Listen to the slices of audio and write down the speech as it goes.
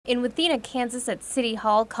In Wathena, Kansas at City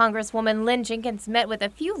Hall, Congresswoman Lynn Jenkins met with a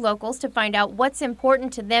few locals to find out what's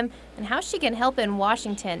important to them and how she can help in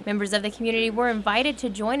Washington. Members of the community were invited to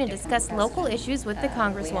join and discuss local issues with the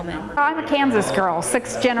Congresswoman. I'm a Kansas girl,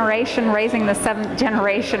 6th generation, raising the 7th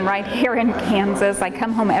generation right here in Kansas. I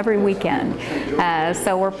come home every weekend,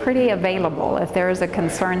 so we're pretty available. If there is a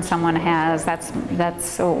concern someone has,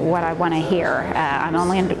 that's what I want to hear. I'm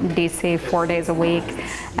only in D.C. 4 days a week.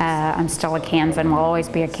 I'm still a Kansan, will always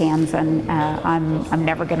be a Kansan. I'm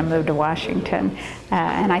never going to move to Washington,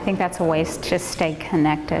 and I think that's a way to stay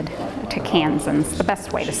connected to Kansans, the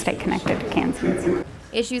best way to stay connected to Kansans.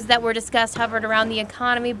 Issues that were discussed hovered around the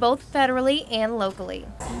economy, both federally and locally.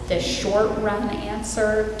 The short-run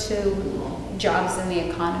answer to jobs in the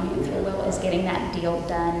economy, if you will, is getting that deal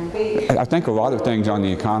done. I think a lot of things on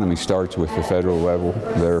the economy starts with the federal level.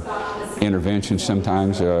 Their intervention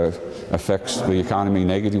sometimes affects the economy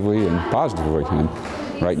negatively and positively, and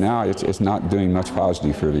right now it's not doing much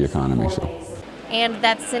positive for the economy. So. And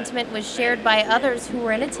that sentiment was shared by others who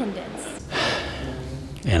were in attendance.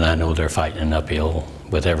 And I know they're fighting an uphill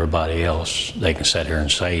with everybody else. They can sit here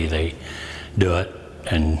and say they do it,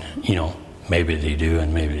 and maybe they do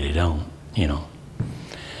and maybe they don't,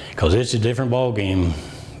 because it's a different ball game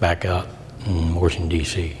back out in Washington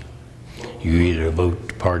D.C. You either vote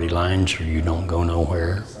to party lines or you don't go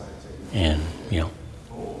nowhere, and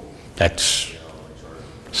that's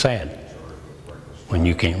sad when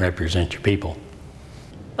you can't represent your people.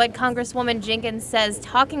 But Congresswoman Jenkins says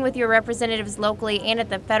talking with your representatives locally and at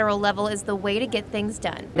the federal level is the way to get things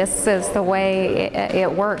done. This is the way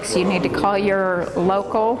it works. You need to call your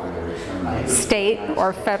local, state,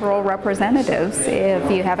 or federal representatives if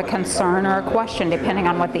you have a concern or a question, depending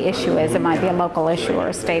on what the issue is. It might be a local issue or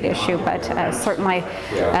a state issue, but certainly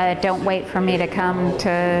don't wait for me to come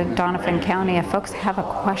to Donovan County. If folks have a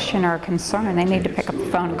question or a concern, they need to pick up the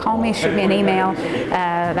phone, call me, shoot me an email.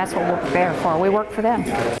 That's what we're there for. We work for them.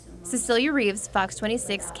 Cecilia Reeves, Fox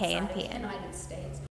 26 KNPN.